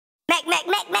Mac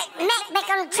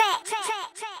on the track.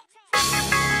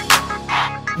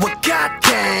 Well,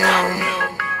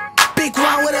 goddamn. Big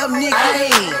one, what up, nigga? Hey.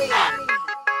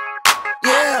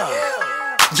 Yeah.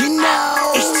 You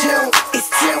know, it's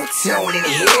two in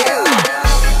here.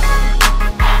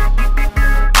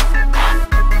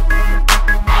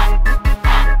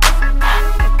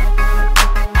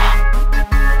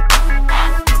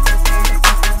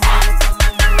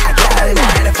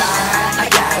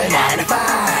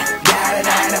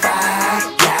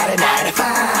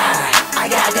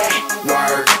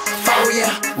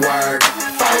 Work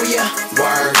for ya,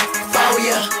 work for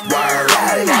ya, work.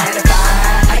 Got a 9 to 5,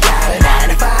 I got a 9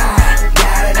 to 5,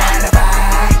 got a 9 to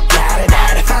 5, got a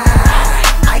 9 to 5.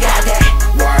 I got that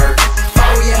work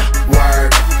for ya,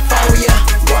 work for ya,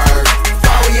 work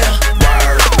for ya,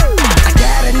 work. I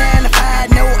got a 9 to 5,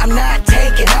 no, I'm not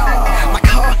taking off. My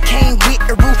car came with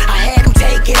the roof, I had them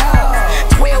take it off.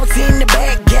 12's in the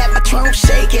back, got my trunk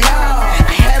shaking off.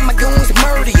 I had my goons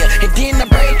murder ya, and then I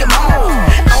break them off.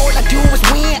 All I do is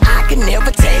win, I can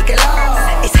never take it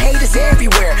off. It's haters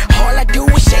everywhere, all I do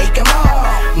is shake them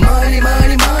off. Money,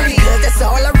 money, money, cause that's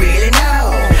all I really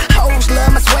know. Hoes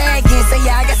love my swag and say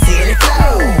I got silly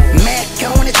flow. Mac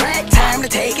on the track, time to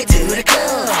take it to the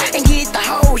club and get the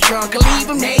hoes drunk and leave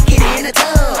them naked in the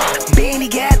tub. Benny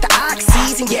got the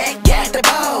oxys and Yak got the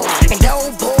balls, and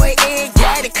old boy Ed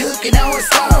got it cooking on the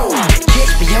stove.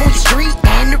 Catch me on the street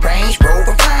and the Range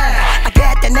Rover fine. I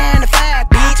got the 9 to 5,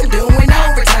 bitch, I'm doing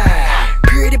overtime.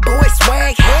 Pretty boy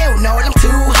swag, hell no, I'm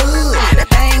too hood. That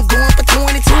thing going for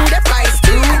 22, that price is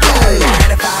too good.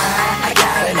 I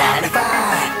got a 9 to 5,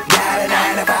 got a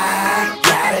 9 to 5,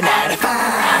 got a 9 to 5, got a 9 to 5.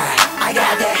 I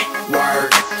got that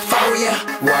work for ya,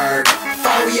 work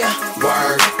for ya,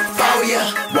 work for ya,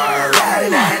 work. Got a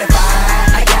 9 to 5,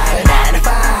 I got a 9 to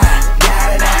 5, got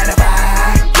a 9 to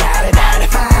 5, got a 9 to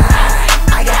 5.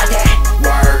 I got that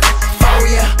work for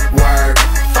ya, work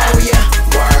for ya,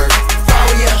 work for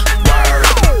ya, work.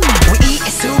 We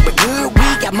eatin' super good, we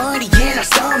got money in our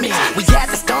stomachs. We got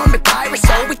the stomach virus,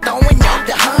 so we throwing up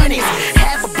the honeys.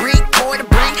 Half a brick, quarter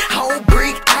brick, whole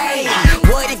brick, ayy.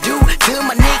 What it do to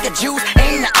my nigga Juice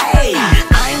and the A?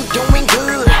 I'm doing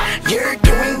good, you're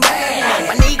doing bad.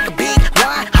 My nigga Big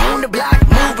Y on the block,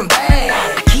 moving bad.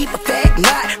 I keep a fat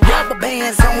knot, rubber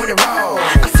bands on the road.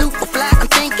 I'm super fly, I'm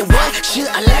thinking what should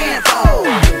I land for?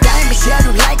 Diamonds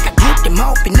yellow like I dipped them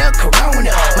off in the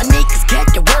Corona. My niggas got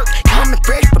the work, coming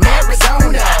fresh from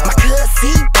Arizona. My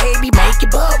cousin baby, make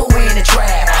it bubble in the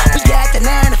trap. We got the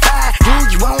 9 to 5, do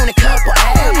you want a couple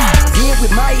abs? Then we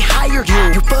might hire you,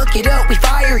 you fuck it up, we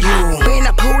fire you. When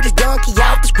I pull this donkey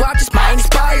out, this watch just might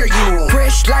inspire you.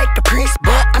 Fresh like a prince,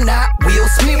 but I'm not Will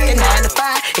Smith. The 9 to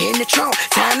 5 in the trunk,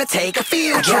 time to take a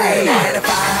field trip. I got a 9 to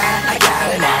 5, I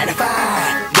got a 9 to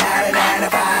 5, got a 9 to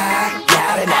 5,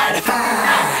 got a 9 to 5.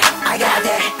 I got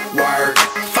that work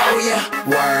for ya,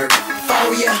 work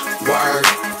for ya, work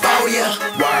for ya,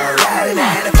 work. Got a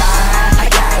 9 to 5, I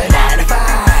got a 9 to 5,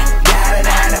 got a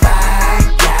 9 to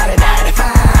 5, got a 9 to 5.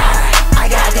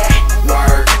 I got that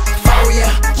work for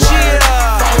ya, work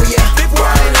for ya,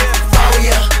 work for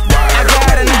ya, work. I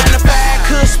got a 9 to 5,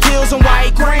 kush pills and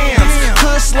white grams.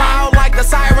 Kush loud like the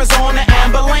sirens on the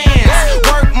ambulance.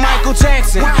 Work Michael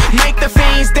Jackson, make the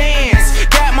fiends dance.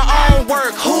 Got my own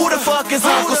work, who the fuck is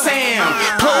Uncle Sam?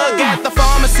 Plug at the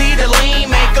pharmacy, the lean,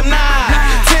 make them nod.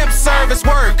 Temp service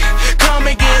work, come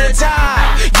and get a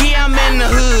job. Yeah, I'm in the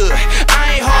hood,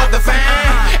 I ain't hard to find.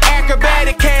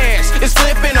 Acrobatic cash is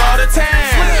flipping all the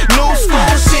time. New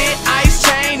school shit, ice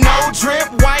chain, no drip,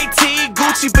 white tee,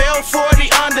 Gucci belt, 40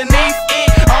 underneath it.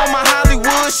 All my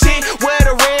Hollywood shit, wear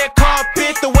the red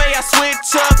carpet, the way I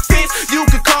switch up fits. You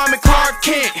can call me Clark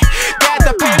Kent. Got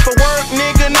the paperwork,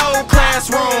 nigga, no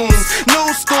classrooms. New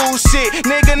school shit,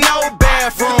 nigga, no